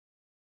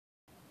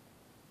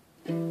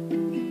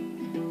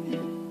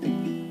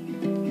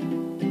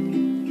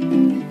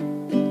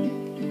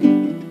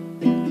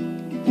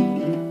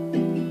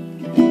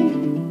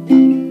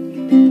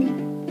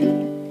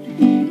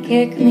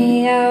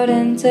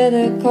into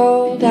the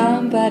cold,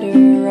 I'm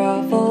better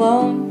off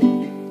alone.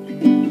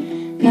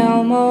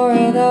 No more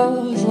of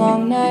those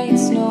long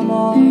nights, no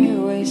more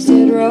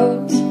wasted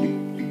roads.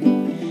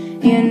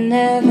 You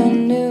never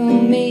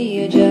knew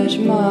me, you judged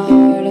my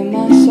heart and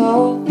my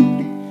soul.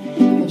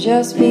 Well,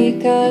 just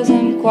because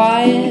I'm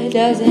quiet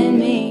doesn't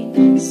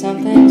mean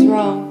something's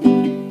wrong.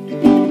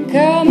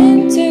 Come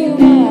into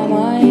my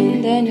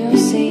mind and you'll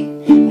see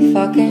a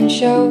fucking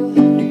show.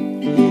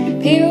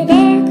 Peel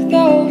back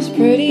those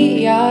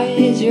pretty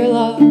eyes, your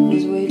love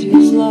was way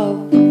too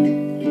slow.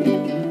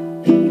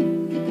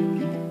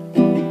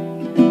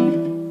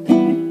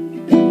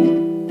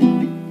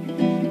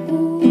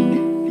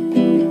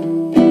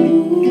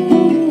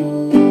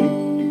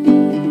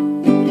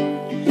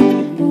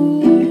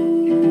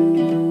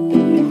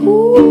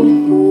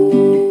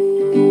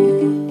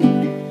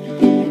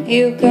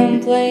 You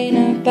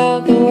complain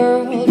about the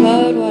world,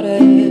 but what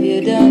have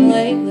you done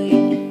lately?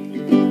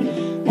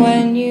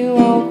 When you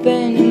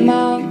open your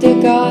mouth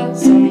to God,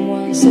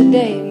 someone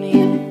sedate me.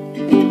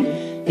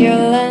 Your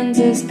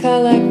lenses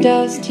collect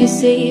dust, you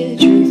see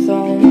the truth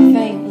only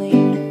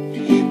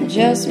faintly.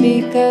 Just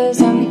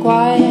because I'm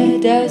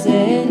quiet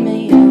doesn't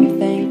mean I'm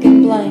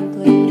thinking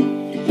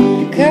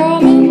blankly.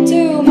 Come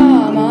into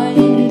my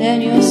mind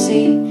and you'll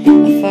see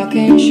a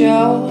fucking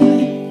show.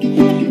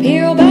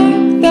 Peel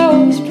back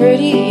those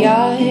pretty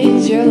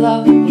eyes, your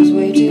love was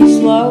way too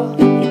slow.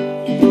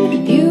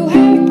 You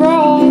have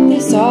brought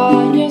this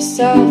on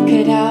yourself,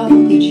 kid, how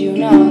could you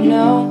not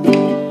know?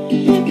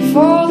 You're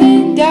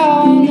falling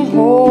down the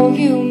hole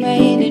you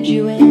made, did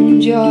you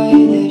enjoy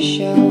the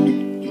show?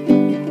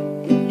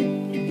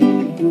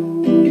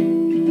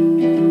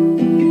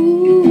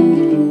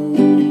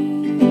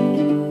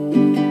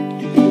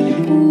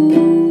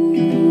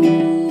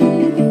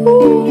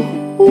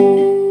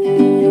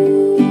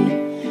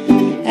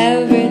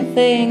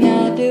 Everything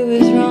I do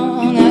is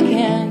wrong, I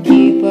can't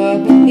keep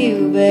up with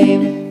you,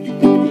 babe.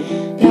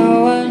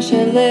 No one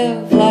should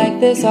live like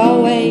this,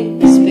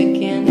 always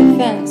picking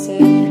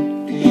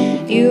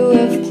defensive. You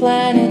have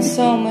planted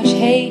so much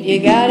hate, you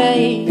gotta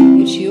eat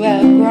what you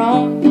have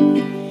grown.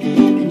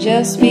 And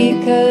just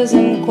because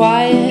I'm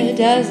quiet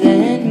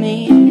doesn't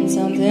mean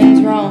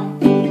something's wrong.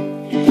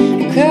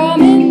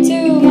 Come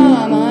into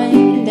my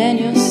mind and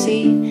you'll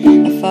see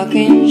a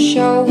fucking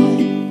show.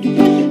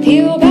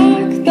 Peel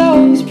back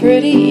those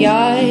pretty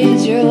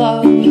eyes, your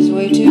love is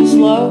way too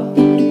slow.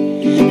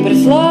 But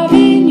if love